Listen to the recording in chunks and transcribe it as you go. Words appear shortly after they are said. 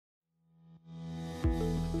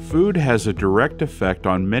Food has a direct effect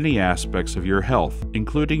on many aspects of your health,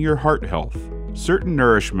 including your heart health. Certain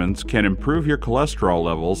nourishments can improve your cholesterol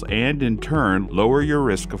levels and, in turn, lower your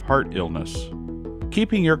risk of heart illness.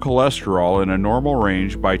 Keeping your cholesterol in a normal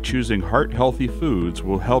range by choosing heart-healthy foods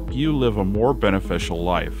will help you live a more beneficial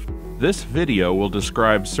life. This video will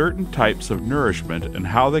describe certain types of nourishment and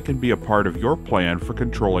how they can be a part of your plan for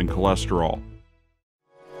controlling cholesterol.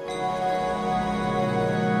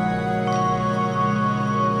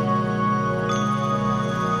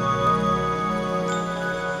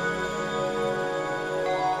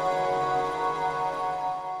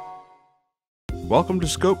 Welcome to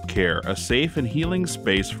Scope Care, a safe and healing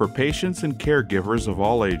space for patients and caregivers of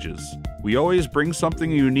all ages. We always bring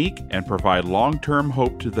something unique and provide long-term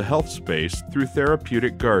hope to the health space through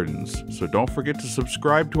therapeutic gardens, so don't forget to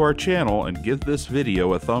subscribe to our channel and give this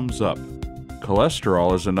video a thumbs up.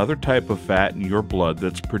 Cholesterol is another type of fat in your blood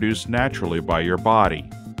that's produced naturally by your body.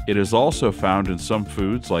 It is also found in some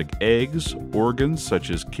foods like eggs, organs such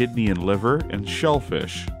as kidney and liver, and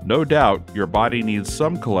shellfish. No doubt, your body needs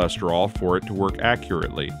some cholesterol for it to work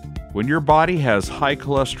accurately. When your body has high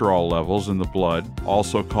cholesterol levels in the blood,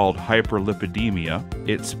 also called hyperlipidemia,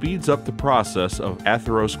 it speeds up the process of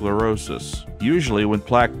atherosclerosis, usually when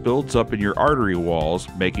plaque builds up in your artery walls,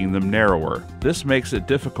 making them narrower. This makes it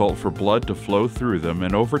difficult for blood to flow through them,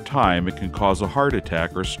 and over time it can cause a heart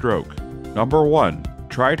attack or stroke. Number 1.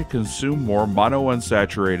 Try to consume more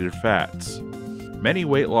monounsaturated fats. Many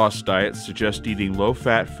weight loss diets suggest eating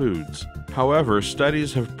low-fat foods. However,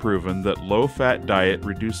 studies have proven that low-fat diet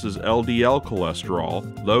reduces LDL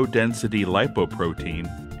cholesterol, low-density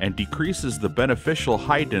lipoprotein, and decreases the beneficial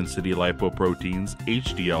high-density lipoproteins,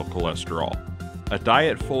 HDL cholesterol. A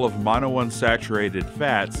diet full of monounsaturated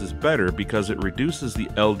fats is better because it reduces the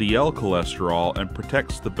LDL cholesterol and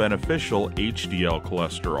protects the beneficial HDL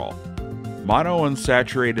cholesterol.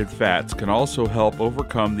 Monounsaturated fats can also help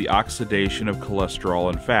overcome the oxidation of cholesterol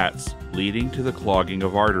and fats, leading to the clogging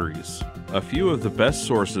of arteries. A few of the best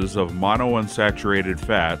sources of monounsaturated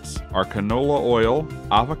fats are canola oil,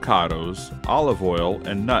 avocados, olive oil,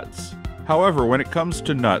 and nuts. However, when it comes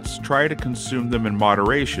to nuts, try to consume them in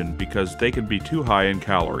moderation because they can be too high in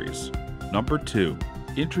calories. Number 2.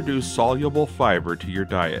 Introduce soluble fiber to your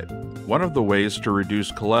diet. One of the ways to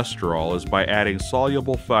reduce cholesterol is by adding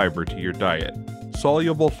soluble fiber to your diet.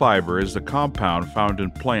 Soluble fiber is a compound found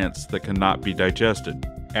in plants that cannot be digested.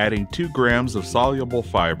 Adding 2 grams of soluble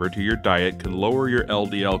fiber to your diet can lower your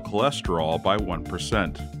LDL cholesterol by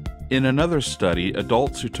 1%. In another study,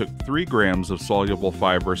 adults who took 3 grams of soluble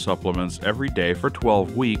fiber supplements every day for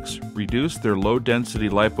 12 weeks reduced their low-density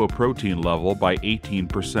lipoprotein level by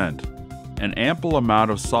 18%. An ample amount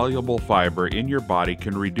of soluble fiber in your body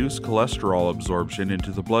can reduce cholesterol absorption into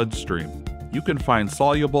the bloodstream. You can find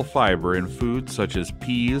soluble fiber in foods such as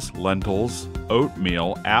peas, lentils,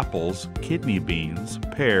 oatmeal, apples, kidney beans,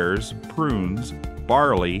 pears, prunes,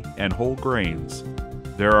 barley, and whole grains.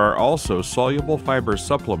 There are also soluble fiber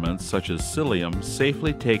supplements such as psyllium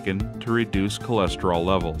safely taken to reduce cholesterol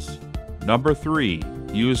levels. Number 3.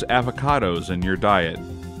 Use avocados in your diet.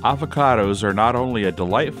 Avocados are not only a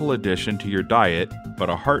delightful addition to your diet, but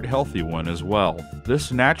a heart-healthy one as well.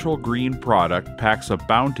 This natural green product packs a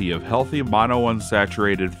bounty of healthy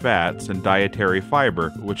monounsaturated fats and dietary fiber,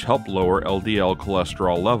 which help lower LDL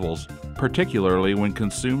cholesterol levels, particularly when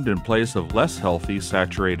consumed in place of less healthy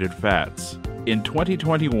saturated fats. In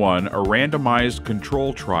 2021, a randomized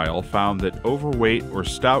control trial found that overweight or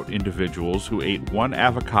stout individuals who ate 1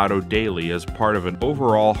 avocado daily as part of an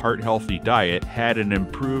overall heart-healthy diet had an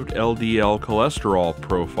improved LDL cholesterol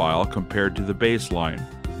profile compared to the baseline.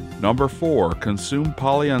 Number 4. Consume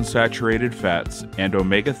polyunsaturated fats and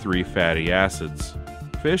omega-3 fatty acids.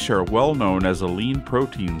 Fish are well known as a lean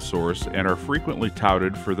protein source and are frequently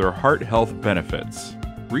touted for their heart health benefits.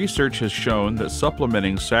 Research has shown that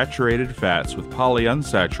supplementing saturated fats with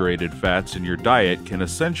polyunsaturated fats in your diet can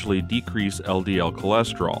essentially decrease LDL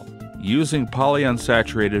cholesterol. Using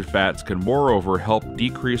polyunsaturated fats can moreover help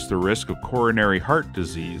decrease the risk of coronary heart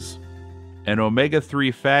disease. An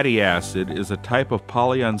omega-3 fatty acid is a type of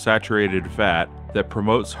polyunsaturated fat that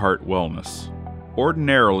promotes heart wellness.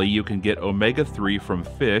 Ordinarily, you can get omega-3 from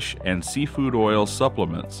fish and seafood oil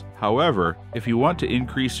supplements. However, if you want to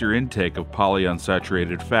increase your intake of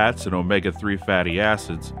polyunsaturated fats and omega-3 fatty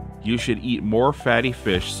acids, you should eat more fatty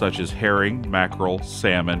fish such as herring, mackerel,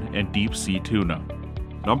 salmon, and deep-sea tuna.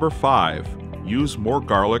 Number 5. Use more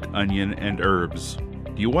garlic, onion, and herbs.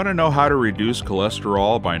 Do you want to know how to reduce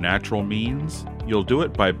cholesterol by natural means? You'll do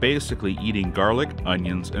it by basically eating garlic,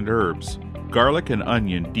 onions, and herbs. Garlic and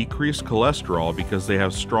onion decrease cholesterol because they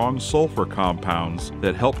have strong sulfur compounds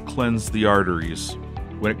that help cleanse the arteries.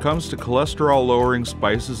 When it comes to cholesterol-lowering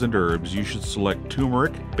spices and herbs, you should select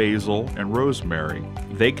turmeric, basil, and rosemary.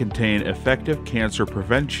 They contain effective cancer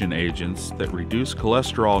prevention agents that reduce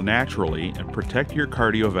cholesterol naturally and protect your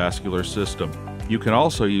cardiovascular system. You can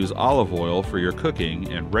also use olive oil for your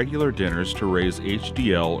cooking and regular dinners to raise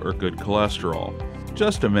HDL or good cholesterol.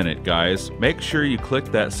 Just a minute, guys. Make sure you click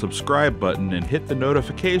that subscribe button and hit the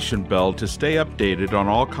notification bell to stay updated on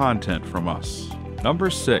all content from us.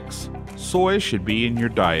 Number 6. Soy should be in your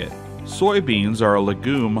diet. Soybeans are a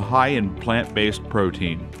legume high in plant-based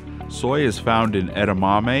protein. Soy is found in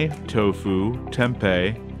edamame, tofu,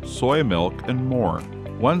 tempeh, soy milk, and more.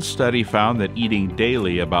 One study found that eating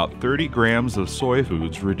daily about 30 grams of soy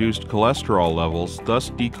foods reduced cholesterol levels,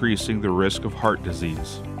 thus decreasing the risk of heart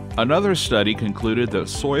disease. Another study concluded that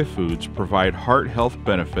soy foods provide heart health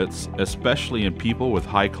benefits, especially in people with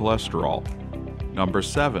high cholesterol. Number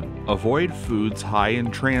 7. Avoid foods high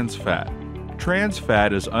in trans fat. Trans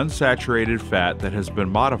fat is unsaturated fat that has been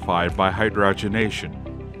modified by hydrogenation.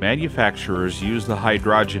 Manufacturers use the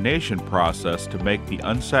hydrogenation process to make the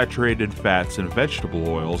unsaturated fats in vegetable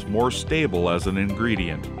oils more stable as an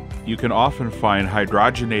ingredient. You can often find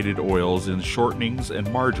hydrogenated oils in shortenings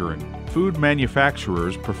and margarine. Food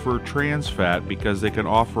manufacturers prefer trans fat because they can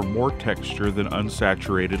offer more texture than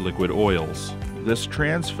unsaturated liquid oils. This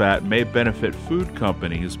trans fat may benefit food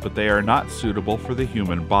companies, but they are not suitable for the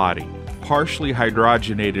human body. Partially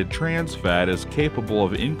hydrogenated trans fat is capable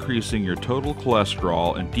of increasing your total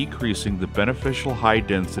cholesterol and decreasing the beneficial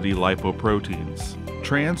high-density lipoproteins.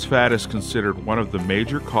 Trans fat is considered one of the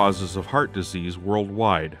major causes of heart disease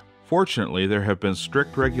worldwide. Fortunately, there have been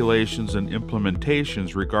strict regulations and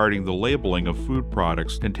implementations regarding the labeling of food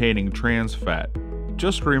products containing trans fat.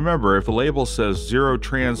 Just remember, if the label says 0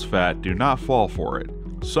 trans fat, do not fall for it.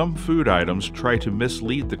 Some food items try to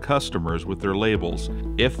mislead the customers with their labels.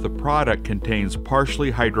 If the product contains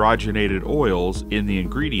partially hydrogenated oils in the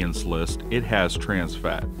ingredients list, it has trans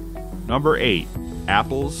fat. Number 8.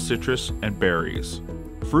 Apples, citrus, and berries.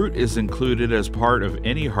 Fruit is included as part of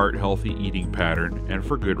any heart-healthy eating pattern, and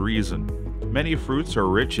for good reason. Many fruits are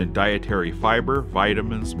rich in dietary fiber,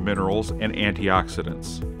 vitamins, minerals, and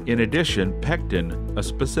antioxidants. In addition, pectin, a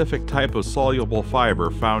specific type of soluble fiber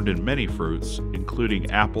found in many fruits, including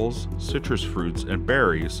apples, citrus fruits, and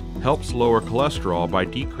berries, helps lower cholesterol by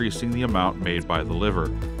decreasing the amount made by the liver.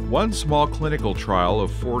 One small clinical trial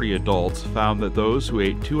of 40 adults found that those who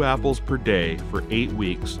ate 2 apples per day for 8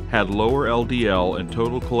 weeks had lower LDL and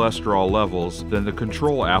total cholesterol levels than the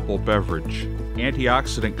control apple beverage.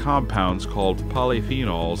 Antioxidant compounds called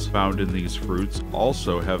polyphenols found in these fruits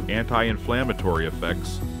also have anti-inflammatory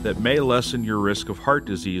effects that may lessen your risk of heart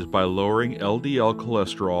disease by lowering LDL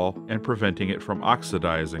cholesterol and preventing it from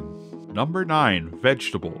oxidizing. Number 9.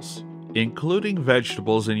 Vegetables. Including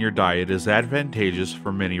vegetables in your diet is advantageous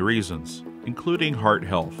for many reasons, including heart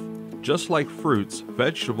health. Just like fruits,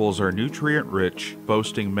 vegetables are nutrient-rich,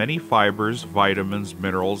 boasting many fibers, vitamins,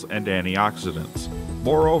 minerals, and antioxidants.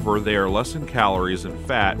 Moreover, they are less in calories and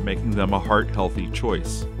fat, making them a heart-healthy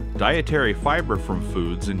choice. Dietary fiber from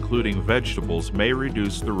foods, including vegetables, may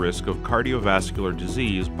reduce the risk of cardiovascular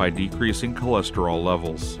disease by decreasing cholesterol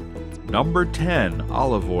levels. Number 10.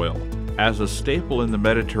 Olive oil. As a staple in the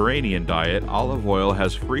Mediterranean diet, olive oil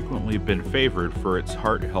has frequently been favored for its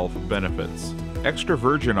heart health benefits. Extra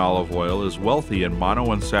virgin olive oil is wealthy in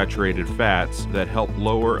monounsaturated fats that help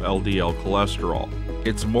lower LDL cholesterol.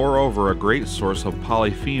 It's moreover a great source of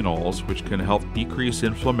polyphenols, which can help decrease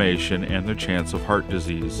inflammation and the chance of heart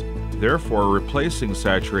disease. Therefore, replacing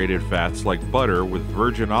saturated fats like butter with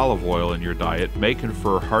virgin olive oil in your diet may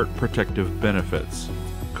confer heart protective benefits.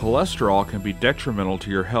 Cholesterol can be detrimental to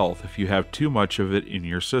your health if you have too much of it in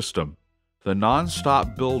your system. The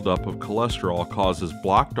non-stop buildup of cholesterol causes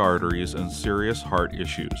blocked arteries and serious heart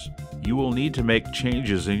issues. You will need to make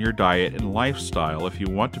changes in your diet and lifestyle if you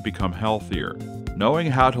want to become healthier. Knowing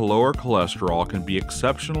how to lower cholesterol can be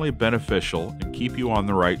exceptionally beneficial and keep you on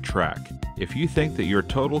the right track. If you think that your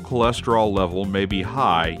total cholesterol level may be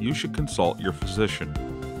high, you should consult your physician.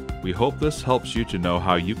 We hope this helps you to know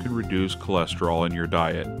how you can reduce cholesterol in your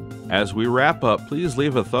diet. As we wrap up, please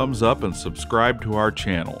leave a thumbs up and subscribe to our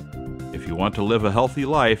channel. If you want to live a healthy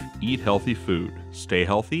life, eat healthy food. Stay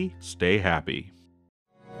healthy, stay happy.